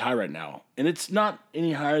sounds high right now. And it's not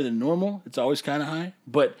any higher than normal. It's always kind of high.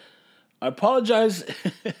 But I apologize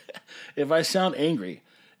if I sound angry.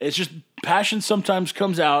 It's just passion sometimes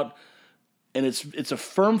comes out, and it's a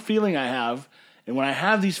firm feeling I have. And when I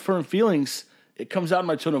have these firm feelings, it comes out in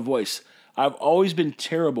my tone of voice. I've always been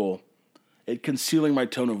terrible at concealing my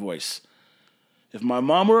tone of voice. If my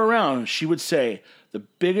mom were around, she would say, the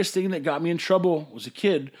biggest thing that got me in trouble as a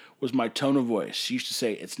kid was my tone of voice. She used to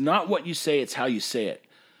say, it's not what you say, it's how you say it.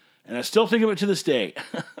 And I still think of it to this day.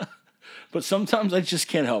 But sometimes I just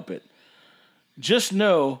can't help it. Just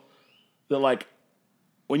know that,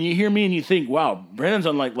 when you hear me and you think, wow, Brandon's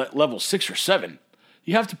on, level 6 or 7,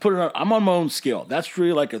 you have to put it on. I'm on my own scale. That's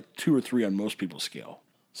really like a 2 or 3 on most people's scale.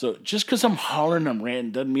 So just because I'm hollering, I'm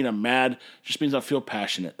ranting, doesn't mean I'm mad. Just means I feel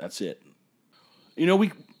passionate. That's it.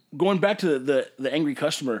 Going back to the angry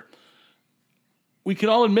customer, we can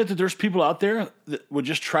all admit that there's people out there that would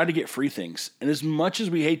just try to get free things. And as much as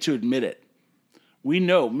we hate to admit it, we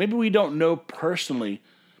know, maybe we don't know personally,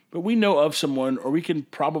 but we know of someone, or we can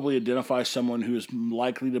probably identify someone who is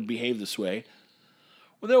likely to behave this way.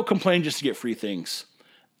 Well, they'll complain just to get free things.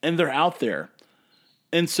 And they're out there.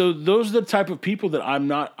 And so those are the type of people that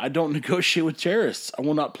I don't negotiate with terrorists. I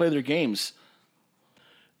will not play their games.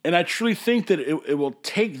 And I truly think that it will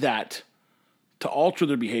take that to alter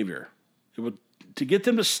their behavior. To get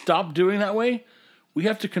them to stop doing that way, we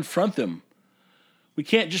have to confront them. We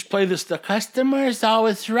can't just play the customer is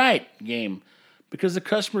always right game, because the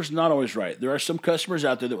customer is not always right. There are some customers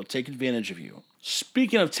out there that will take advantage of you.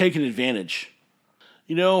 Speaking of taking advantage,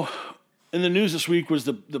 in the news this week was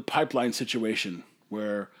the pipeline situation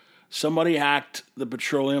where somebody hacked the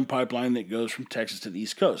petroleum pipeline that goes from Texas to the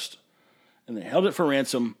East Coast. And they held it for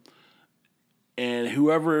ransom, and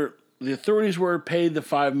whoever the authorities were paid the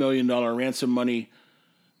 $5 million ransom money,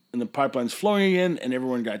 and the pipeline's flowing again, and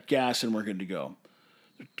everyone got gas, and we're good to go.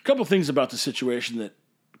 A couple things about the situation that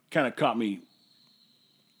kind of caught me.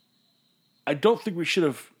 I don't think we should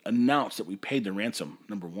have announced that we paid the ransom,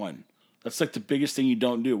 number one. That's like the biggest thing you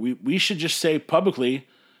don't do. We should just say publicly,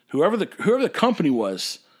 whoever the company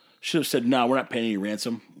was should have said, no, we're not paying any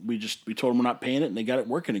ransom. We told them we're not paying it, and they got it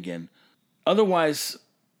working again. Otherwise,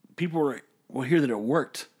 people will hear that it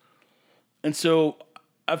worked. And so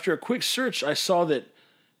after a quick search, I saw that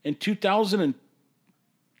in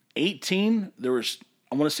 2018, there was,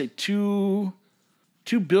 I want to say, $2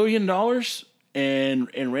 billion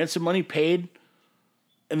in ransom money paid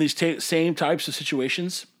in these same types of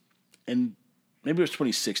situations. And maybe it was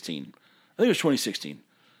 2016. I think it was 2016.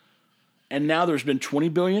 And now there's been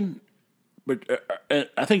 $20 billion. But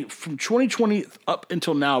I think from 2020 up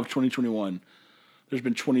until now of 2021, there's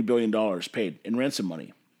been $20 billion paid in ransom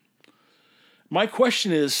money. My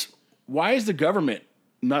question is, why is the government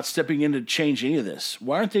not stepping in to change any of this?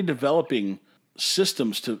 Why aren't they developing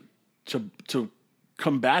systems to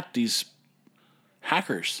combat these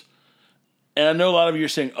hackers? And I know a lot of you are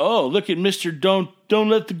saying, oh, look at Mr. Don't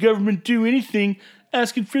let the government do anything,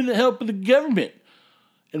 asking for the help of the government.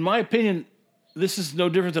 In my opinion, this is no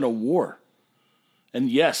different than a war. And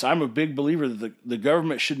yes, I'm a big believer that the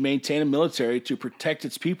government should maintain a military to protect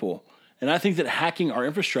its people. And I think that hacking our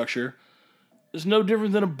infrastructure is no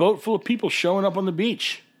different than a boat full of people showing up on the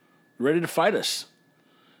beach, ready to fight us.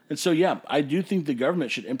 And so, yeah, I do think the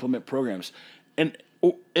government should implement programs. And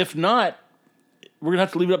if not, we're going to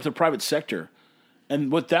have to leave it up to the private sector. And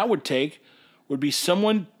what that would take would be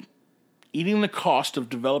someone eating the cost of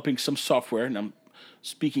developing some software. And I'm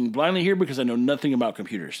speaking blindly here because I know nothing about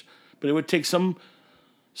computers. But it would take some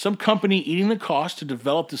company eating the cost to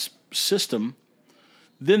develop this system.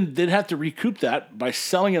 Then they'd have to recoup that by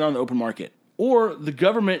selling it on the open market. Or the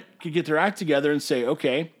government could get their act together and say,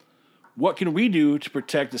 okay, what can we do to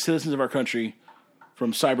protect the citizens of our country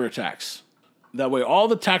from cyber attacks? That way all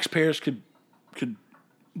the taxpayers could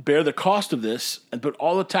bear the cost of this, but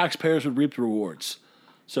all the taxpayers would reap the rewards.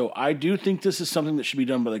 So I do think this is something that should be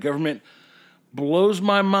done by the government. Blows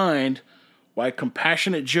my mind why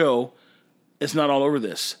Compassionate Joe is not all over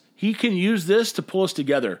this. He can use this to pull us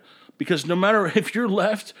together, because no matter if you're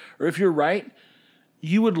left or if you're right,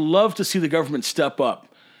 you would love to see the government step up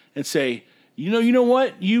and say, you know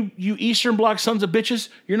what, you Eastern Bloc sons of bitches,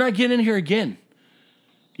 you're not getting in here again.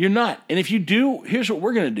 You're not. And if you do, here's what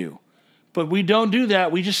we're going to do. But we don't do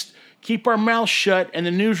that. We just keep our mouths shut, and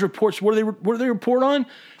the news reports, what do they report on?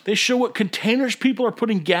 They show what containers people are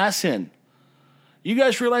putting gas in. You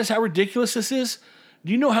guys realize how ridiculous this is?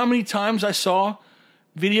 Do you know how many times I saw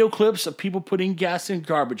video clips of people putting gas in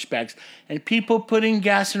garbage bags and people putting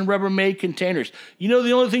gas in Rubbermaid containers? You know,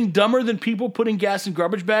 the only thing dumber than people putting gas in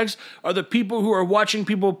garbage bags are the people who are watching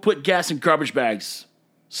people put gas in garbage bags.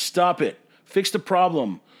 Stop it. Fix the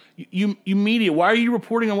problem. You media, why are you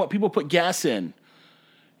reporting on what people put gas in?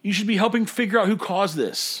 You should be helping figure out who caused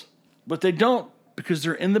this. But they don't, because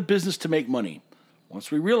they're in the business to make money.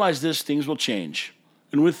 Once we realize this, things will change.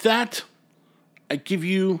 And with that, I give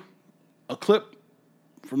you a clip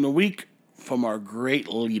from the week from our great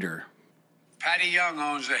leader. Patty Young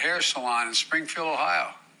owns a hair salon in Springfield,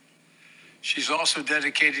 Ohio. She's also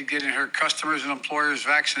dedicated to getting her customers and employees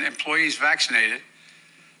vaccinated,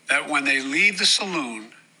 that when they leave the salon,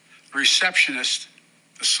 the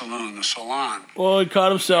salon. Well, he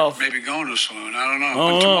caught himself. Maybe going to a salon, I don't know.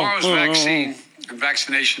 When tomorrow's vaccine and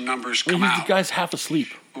vaccination numbers come out, the guy's half asleep.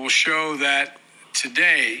 We'll show that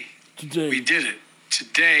today we did it.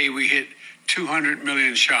 Today we hit 200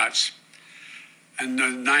 million shots and the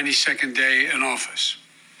 92nd day in office.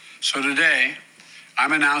 So today,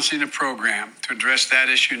 I'm announcing a program to address that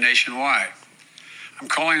issue nationwide. I'm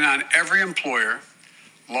calling on every employer,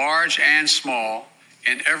 large and small,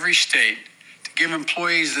 in every state to give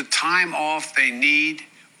employees the time off they need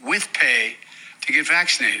with pay to get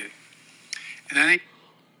vaccinated. And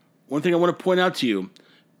one thing I want to point out to you,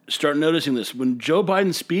 start noticing this. When Joe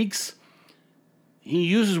Biden speaks, he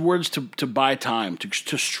uses words to buy time,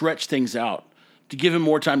 to stretch things out, to give him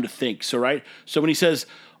more time to think. So when he says,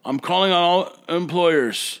 I'm calling on all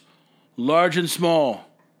employers, large and small,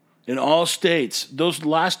 in all states, those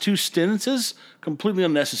last two sentences, completely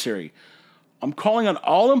unnecessary. I'm calling on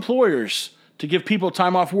all employers to give people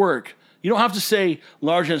time off work. You don't have to say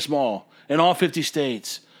large and small in all 50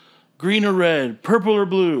 states, green or red, purple or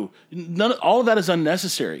blue. All of that is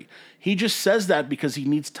unnecessary. He just says that because he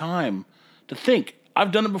needs time to think.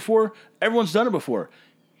 I've done it before. Everyone's done it before.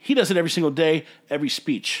 He does it every single day, every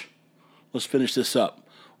speech. Let's finish this up.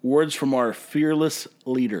 Words from our fearless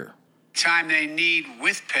leader. Time they need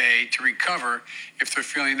with pay to recover if they're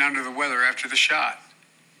feeling under the weather after the shot.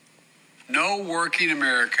 No working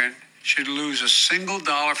American should lose a single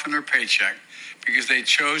dollar from their paycheck because they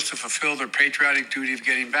chose to fulfill their patriotic duty of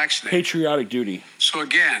getting vaccinated. Patriotic duty. So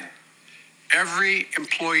again, every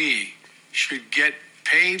employee should get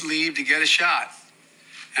paid leave to get a shot.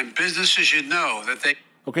 And businesses should know that they...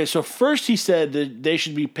 Okay, so first he said that they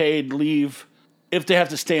should be paid leave if they have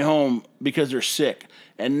to stay home because they're sick.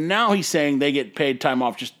 And now he's saying they get paid time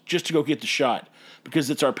off just to go get the shot because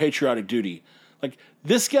it's our patriotic duty. Like,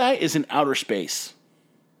 this guy is in outer space.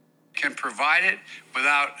 Can provide it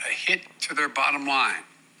without a hit to their bottom line.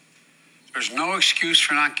 There's no excuse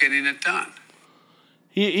for not getting it done.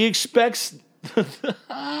 He expects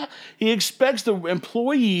he expects the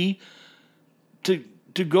employee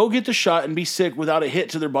to go get the shot and be sick without a hit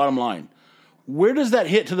to their bottom line. Where does that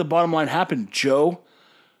hit to the bottom line happen, Joe?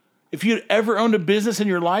 If you'd ever owned a business in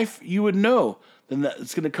your life, you would know. Then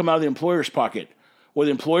it's going to come out of the employer's pocket. Or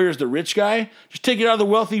the employer is the rich guy. Just take it out of the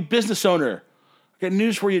wealthy business owner. I got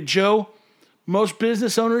news for you, Joe. Most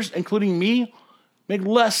business owners, including me, make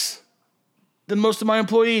less than most of my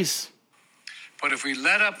employees. But if we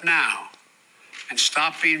let up now and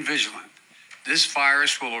stop being vigilant, this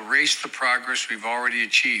virus will erase the progress we've already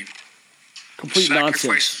achieved. Complete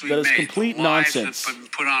nonsense. That is complete nonsense. The lives that have been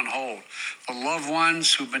put on hold. The loved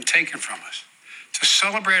ones who've been taken from us. To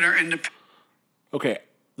celebrate our independence. Okay,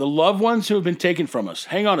 the loved ones who have been taken from us.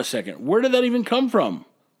 Hang on a second. Where did that even come from?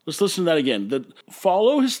 Let's listen to that again.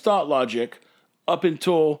 Follow his thought logic up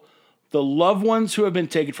until the loved ones who have been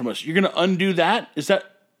taken from us. You're going to undo that? Does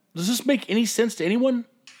this make any sense to anyone?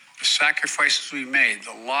 The sacrifices we've made,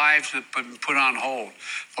 the lives that have been put on hold,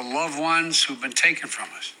 the loved ones who've been taken from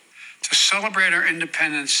us. To celebrate our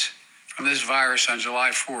independence from this virus on July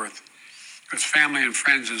 4th, with family and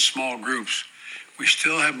friends in small groups, we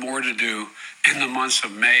still have more to do in the months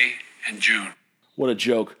of May and June. What a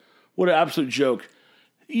joke. What an absolute joke.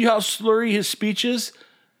 You know how slurry his speech is?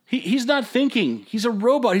 He's not thinking. He's a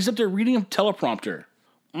robot. He's up there reading a teleprompter.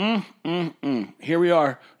 Here we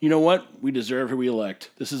are. You know what? We deserve who we elect.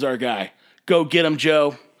 This is our guy. Go get him,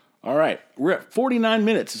 Joe. All right. We're at 49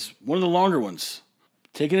 minutes. It's one of the longer ones.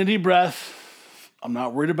 Taking a deep breath. I'm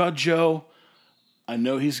not worried about Joe. I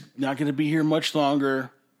know he's not going to be here much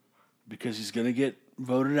longer because he's going to get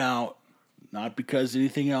voted out, not because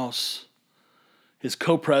anything else. His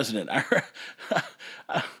co-president.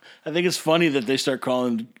 I think it's funny that they start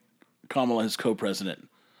calling Kamala his co-president.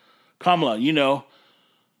 Kamala, you know,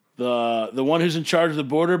 the one who's in charge of the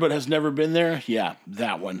border but has never been there? Yeah,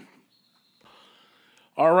 that one.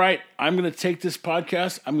 All right, I'm going to take this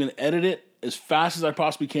podcast. I'm going to edit it as fast as I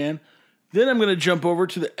possibly can. Then I'm going to jump over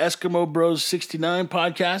to the Eskimo Bros 69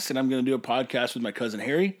 podcast, and I'm going to do a podcast with my cousin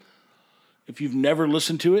Harry. If you've never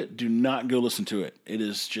listened to it, do not go listen to it. It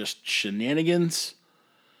is just shenanigans.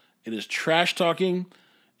 It is trash talking.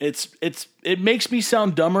 It makes me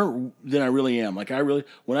sound dumber than I really am.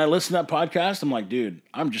 When I listen to that podcast, I'm like, dude,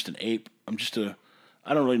 I'm just an ape.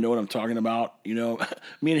 I don't really know what I'm talking about. You know,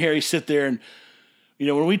 me and Harry sit there and, you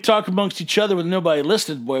know, when we talk amongst each other with nobody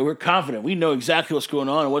listening, boy, we're confident. We know exactly what's going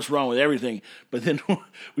on and what's wrong with everything. But then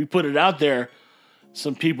we put it out there.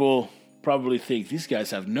 Some people probably think these guys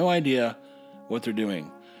have no idea what they're doing.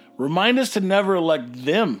 Remind us to never elect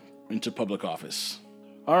them into public office.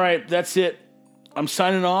 All right, that's it. I'm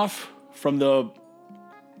signing off from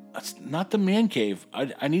that's not the man cave.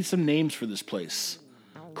 I need some names for this place.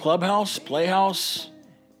 Clubhouse, Playhouse.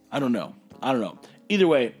 I don't know. Either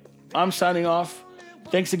way, I'm signing off.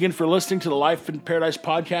 Thanks again for listening to the Life in Paradise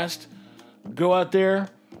podcast. Go out there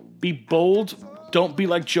Be bold. Don't be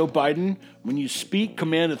like Joe Biden. When you speak,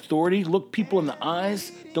 command authority. Look people in the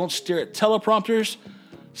eyes. Don't stare at teleprompters.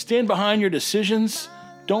 Stand behind your decisions.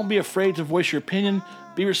 Don't be afraid to voice your opinion.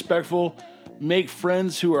 Be respectful. Make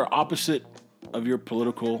friends who are opposite of your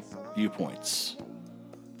political viewpoints.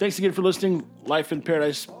 Thanks again for listening. Life in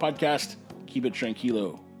Paradise podcast. Keep it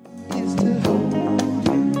tranquilo.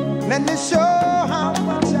 Let me show how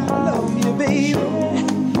much I love you, baby.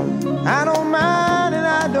 I don't mind and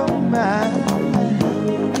I don't mind.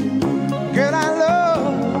 Girl, I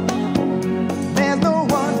love. There's no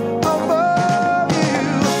one above you.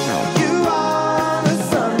 You are the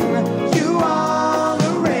sun, you are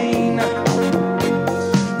the rain.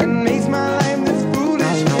 It makes my life this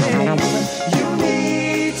foolish game. You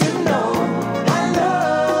need to know I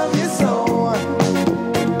love you so.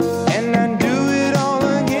 And I do it all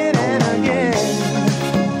again and again.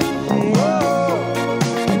 Whoa,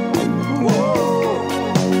 whoa,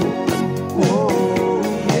 whoa,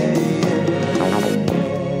 yeah,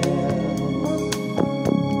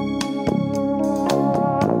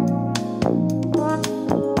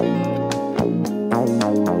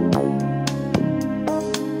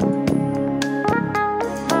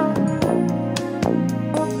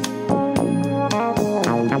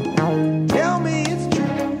 tell me it's true.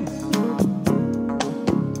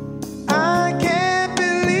 I can't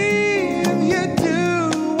believe you do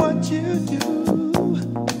what you do.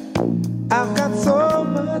 I've got so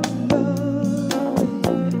much love,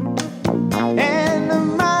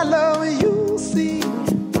 and my love you'll see.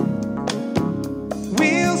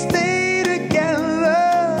 We'll stay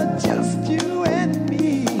together, just you and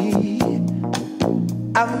me.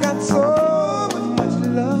 I've got so much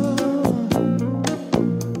love.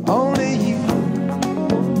 Only